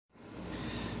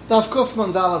Daf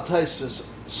Kufman Dalat Taisus.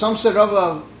 Some say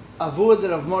Rabbi Avud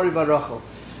Rav Mori Barachel.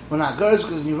 When Agarz,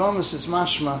 because in Yevamis it's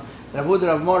mashma, that Avud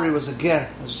Rav Mori was a ger.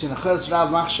 As we've seen, a Chetz Rav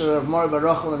Machshir Rav Mori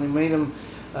Barachel, and he made him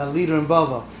a leader in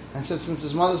Bavel. And since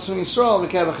his mother's from Yisrael,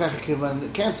 became a Chechikim, and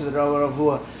it can't say that Rav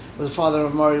Avua was the father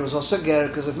of Mori, was also ger,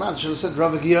 because if not, it should have said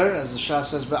Rav Gir, as the Shah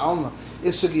says, Be'alma,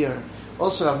 Issa Gir.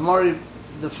 Also, Rav Mori,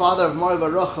 the father of Mori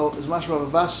Barachel, is mashma of a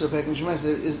Basra, Pekin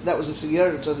Shemesh. That was Issa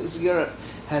Gir. It says Issa Gir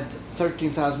had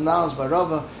 $13,000 by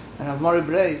Rava, and Rav Mori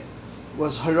Brei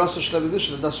was Hirasa Shekla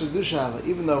V'Dusha, the Das V'Dusha,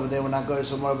 even though they were not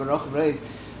goyis of Mori Barachel Brei.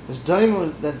 There's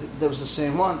daim that there was the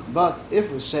same one, but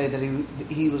if we say that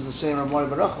he was the same Rav Mori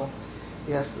Barachel,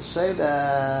 he has to say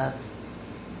that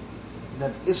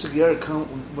Issachar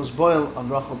was boiled on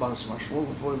Rachel Bas Mar Shmuel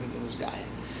before he became his guy.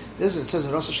 This it says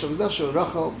Hirasa Shekla V'Dusha,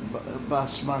 Rachel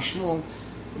Bas Mar Shmuel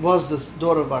was the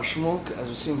daughter of Bar Shmuel, as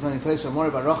we see in plenty of places, Rav Mori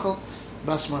Barachel.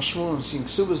 Bas Mar Shmuel and seeing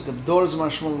Ksubas, the daughters of Mar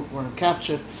Shmuel were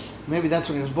captured. Maybe that's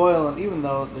when he was boiled, and even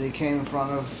though that he came in front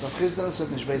of Chizdan and said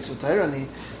Nishbeitz V'Tayrani,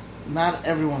 not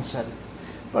everyone said it.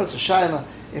 But it's a shayla.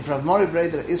 If Rav Mori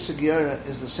Brei that Issa Giyara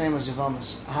is the same as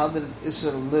Yevamis, how did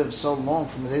Issa live so long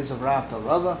from the days of Rav to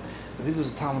Rava? Rav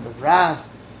was the Talmud of Rav,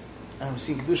 and we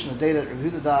see in Kedushin the day that Rav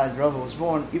Yehuda died, Rava was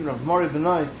born. Even Rav Mori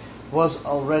Benoi was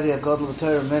already a Gadol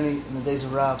V'Torah many in the days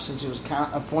of Rav, since he was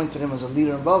appointed him as a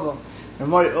leader in Bavel. Rav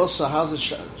Mori also, how's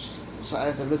it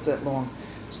decided to live that long?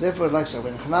 So therefore, it likes Rabbi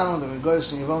Chanan, the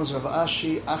Regoyos and Yevamis, Rav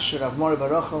Ashi, Achsher, Rav Mori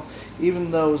Barachel,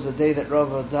 even though it was the day that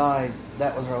Rava died,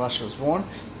 that was Rav Ashi was born.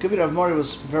 It could be Rav Mori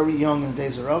was very young in the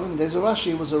days of Rava, in the days of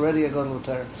Ashi, he was already a Gadol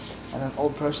V'Torah, and an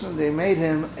old person, and they made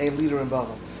him a leader in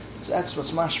Bavel. So that's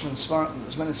what's Mashman Svarim,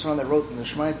 there's many Svarim that wrote in the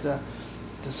Shemaita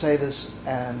to say this,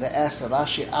 and they asked Rav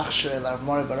Ashi, Achsher, Rav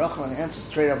Mori Barachel, and the answer is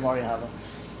straight Rav Mori Hava.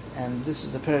 And this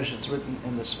is the parish that's written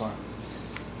in the Svarim.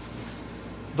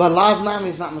 But Lav Nami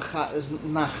is not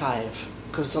chayiv,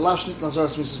 because it's a Lav Shnit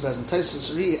Nazaras Mises Bezin.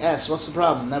 Taisus asks, what's the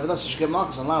problem? Nevertheless, you should get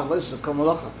Malchus, and Lav Leis is a Kol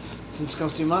Malacha. Since it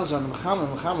comes to Yimazar and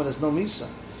Muhammad, there's no Misa.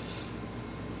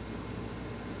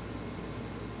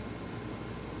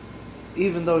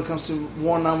 Even though it comes to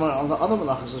more number on the other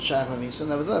Malachas of Shayach Misa,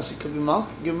 nevertheless, it could be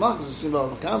give Malchus a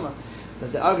symbol of Mechama.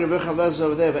 That the Agri Becham Lez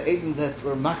over there, but Aiden that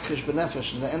were Makhish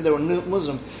Benefesh, and the end they were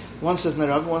Muslim. One says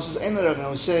Nerag, one says Ein Nerag, and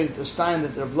we say the Stein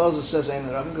that the Blazer says Ein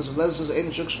Nerag, because if Blazer says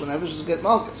Aiden Shukish Benefesh, just get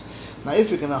Malchus. Now, if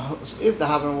the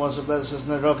Havan was if Blazer says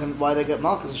Nerag, and why they get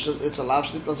Malchus, it's a Lav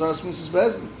Shnit Lazaras Mises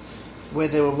Bezin, where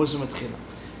they were Muslim at Chila.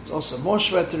 It's also more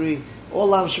Shvetari, all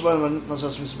Lav Shabbat when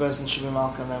Lazaras Mises Bezin should be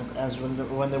Malchus, as when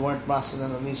they weren't Master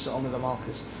and the Misa, only the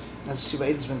Malchus. As we see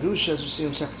by Eidim Ben Grusha, as we see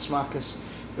in Sechtes Makis,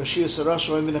 Roshia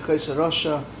Sarasha, Wim B'Nakoi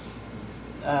Sarasha,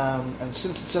 and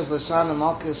since it says Lisana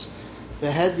Malchus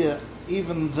Behedya,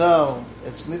 even though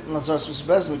it's Nitin Lazaras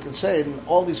Mitzbezin, we can say in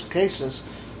all these cases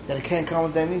that it can't come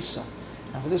with Demisa.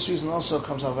 And for this reason also it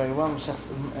comes out very well in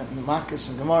Makis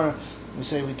and Gemara. We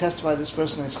say we testify this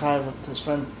person is chayav to his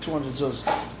friend 200 zuz,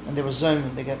 and they were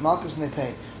zoyim, they get Malchus and they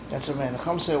pay. That's a man. The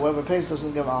Chum say whoever pays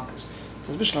doesn't get Malchus. It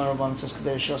says Bishlan Rabban, it says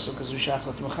Kadei Shosel because Rishach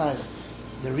Lot Mechayev.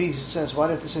 The reason says, why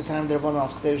did they say time the Rabban al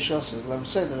Kadei Shosel? Let them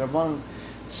say the Rabban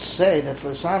say that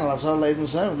Lisan al Azhar Leid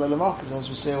Muzayim Leil Malchus, as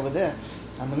we say over there.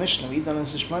 And the Mishnah, Idan and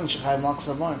Zishman Shechayv Malchus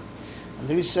Abarn. And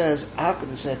there he says, how could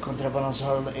they say Kontra Rabban al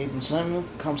Azhar Leid Muzayim?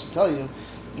 Comes to tell you,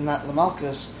 not the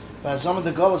Malchus, but some of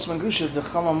the Golas Mangrusha, the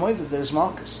Chama Moida, there's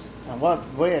Malchus. And what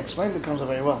way I explained it comes out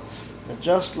very well. That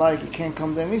just like you can't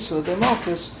come to Misa, the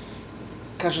Malchus,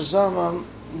 Kashazam,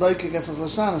 like against the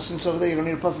Lasana, since over there you don't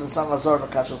need a person, it's not Lazar or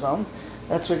Kashazam.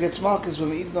 That's where it gets Malchus when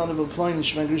we eat on the plane in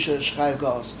Shmangrusha Shchayv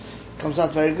Golas. Comes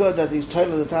out very good that these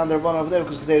toilet the town they're born over there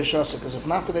because Kadei Shasa. Because if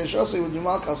not Kadei Shasa, it would be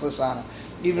Malchus Lasana.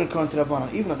 Even according to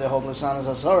Rabbanan, even if they hold Lasana as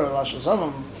Azar or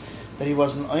Lashazamam, that he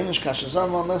wasn't Einish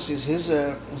Kashazam unless he's his,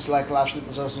 it's like Lashlit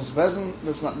Lazaras Bezin,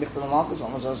 that's not Michtav Malchus,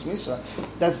 on Lazaras Misa.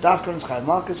 That's Dafkan, it's Chayv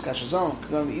Malchus, Kashazam.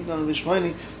 When we eat on the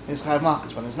Bishmoni, it's Chayv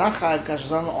Malchus. But it's not Chayv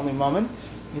Kashazam, only Mammon.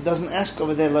 He doesn't ask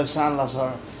over there Lasan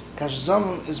Lazar.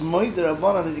 Kashazam is Moider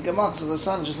Rabbanan that you get Malchus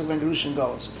Lasana just like when Gerushin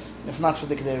goes, if not for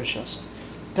the Kadei Shasa.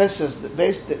 Tess says that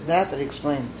based that he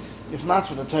explained, if not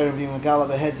for the Torah being Megala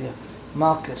Behedya,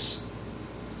 Malchus,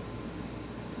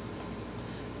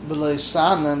 below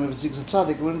Sanam, if it's Zikzat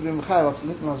Tzadik, it wouldn't be Mechayv, it's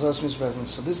Nitin Lazaras Mizbezin.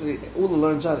 So this is Ula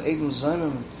learns out, Eidim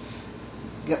Zayim,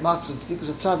 get Malchus, it's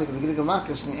Zikzat Tzadik, and you get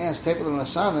Malchus, and he asks, take it on the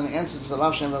San, and he answers the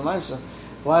Lav Shem B'Maisa.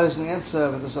 Why doesn't he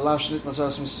answer? Because the Lav Shnit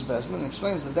Lazaras Mizbezin, and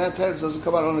explains that Torah doesn't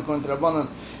come out only according to Rabbanan,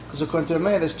 because according to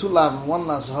Rameh, there's two Lavim, one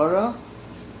Lazhara,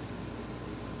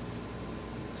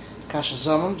 Kasha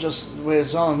Zaman, just where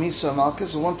Zaman Misa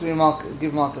Malchus, and one to be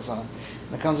give Malchus on it.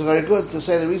 And it comes very good to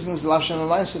say the reason is the Lav Shem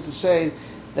B'Maisa to say that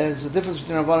there's a difference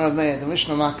between Rabbanan and Meir, the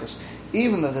Mishnah Malchus.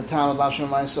 even that the time of Lav Shem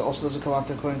Ma'isa also doesn't come out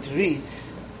according to Ri,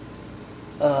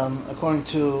 according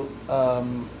to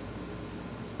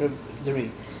the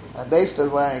Ri. Based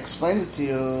on why I explained it to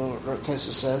you,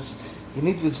 Tosfos says, you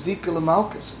need V'tzdika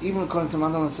L'malkus. Even according to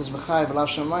Mandam, it says B'chai V'lav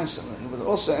Shem Ma'isa. He would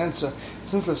also answer,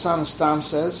 since the Sana Stam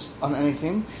says on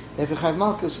anything, they have V'chai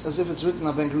Malkus as if it's written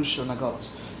on Ben Gerusha and Agolas.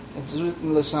 It's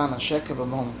written L'sana, Sheker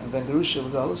V'mom, and Ben Gerusha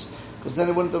Agolas, because then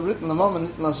it wouldn't have written the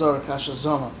moment Nitna Zor Kasha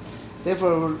Zoma.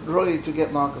 Therefore, Roy to get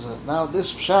Malkus. Now,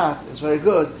 this Pshat is very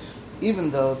good,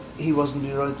 even though he wasn't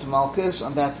Roy to Malkus,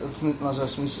 and that it's Nitna Zor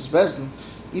Smisas Bezdin.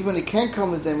 Even he can't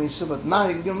come with Demisa, but now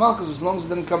he can give Malkus as long as it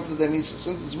didn't come to Demisa.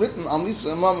 Since it's written on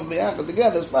Misa and Mom and B'yachad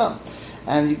together, it's not.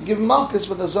 And you can give Malkus,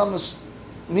 but the Zamas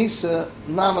Misa,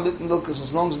 Nama Litn Lilkus,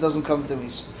 as long as it doesn't come to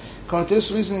Demisa. According to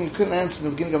this reason, you couldn't answer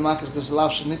in the beginning of Malkus because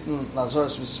Lav Shanitn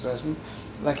Lazaris Mrs. President,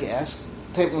 like he asked,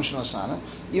 Tape Mushanasana.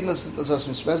 Even though it's Lazaris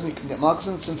Mrs. President, you can get Malkus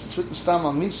in it since it's written Stam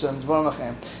on Misa and Dvar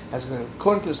Machem. As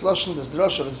according to this Lashon, this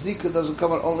Drosha, it's Dika doesn't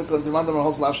come out only according to Mandam or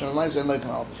holds Lav Shem Ma'isa and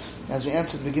Leikanal. As we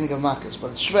answered at the beginning of Malkus.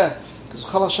 But it's Shver, because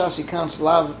Chalashas he counts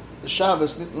Lav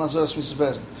Shabbos, Nitn Lazaris Mrs.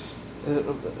 President.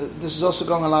 This is also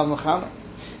going on Lav Mechana.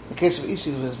 In the case of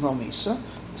Isi, there's no Misa.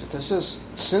 So it says,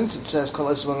 since it says Kol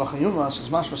Eisa Malacha Yuma, it says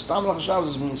Mashma Stam Malacha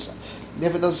Shabbos is Misa.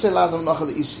 Therefore it doesn't say Lav Malacha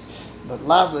the Isi. But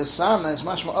Lav Leisana is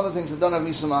Mashma other things that don't have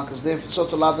Misa Malkas. Therefore so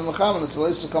to Lav the Mechaman, it's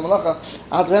Leisa Kamalacha.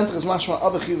 Ad Rentach is Mashma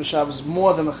other Chiv Shabbos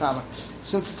more than Mechaman.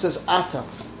 Since it says Ata,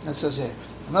 it says here.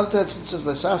 Another text it says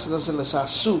Leisas, it doesn't say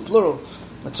Leisasu, plural.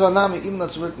 But so Nami, even though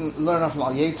it's written, learn off from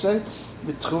Al Yetzei,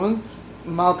 with Tchumen,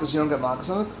 Malkas, you don't get Malkas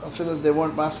on it. I feel that they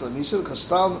weren't Masla Misa, because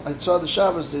Stal, I saw the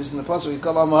Shabbos, there's in the Pasuk, we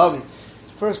call Al-Mahavi.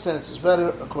 First tenets is better,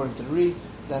 according to the Ri.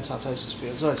 That's how Tosfos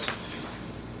feels.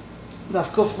 Daf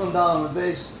Kuf Nun Dal on the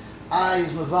base. I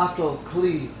is Mevatel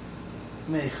Kli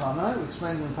Meichana. We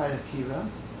explained in Pirate Kira.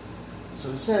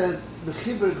 So we said the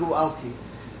Chibur Gu Alki.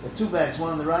 There are two bags,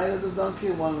 one on the right of the donkey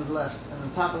and one on the left. And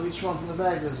on top of each one from the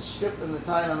bag, there's a strip, and they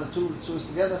tie it on the two tzus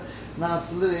together. Now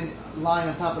it's lying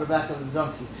on top of the back of the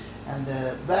donkey, and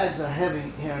the bags are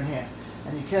heavy here and here.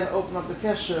 And you can't open up the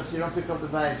kesher if you don't pick up the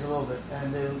bags a little bit.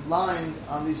 And they're lying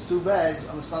on these two bags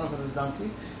on the stomach of the donkey,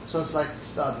 so it's like it's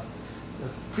studded. The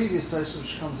previous Tosfos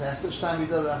which comes after,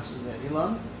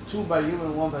 Ilan, 2 by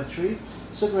human, 1 by tree.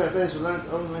 Sukkah Rebbeis, we learned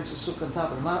only makes a sukkah on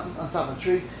top of the mountain, on top of a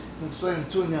tree. We explain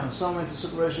two in Yom. Some make the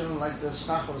sukkah version like the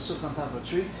schach of a sukkah on top of a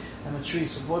tree, and the tree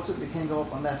supports it. You can't go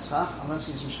up on that schach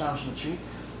unless he's mishtamesh in the tree.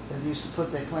 They used to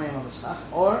put their claim on the schach.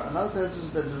 Or another text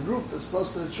is that the roof that's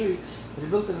close to the tree, that he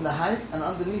built it in the height and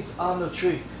underneath on the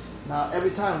tree. Now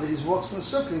every time that he walks in the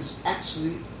sukkah, he's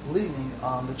actually leaning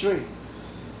on the tree.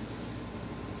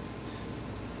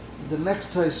 The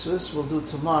next Tosfos we'll do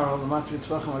tomorrow. The Matvi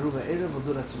Tvachim Aruba Erev, we'll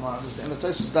do that tomorrow. This is the end of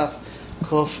Tosfos Daf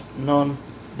Kuf Nun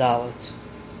Dalet.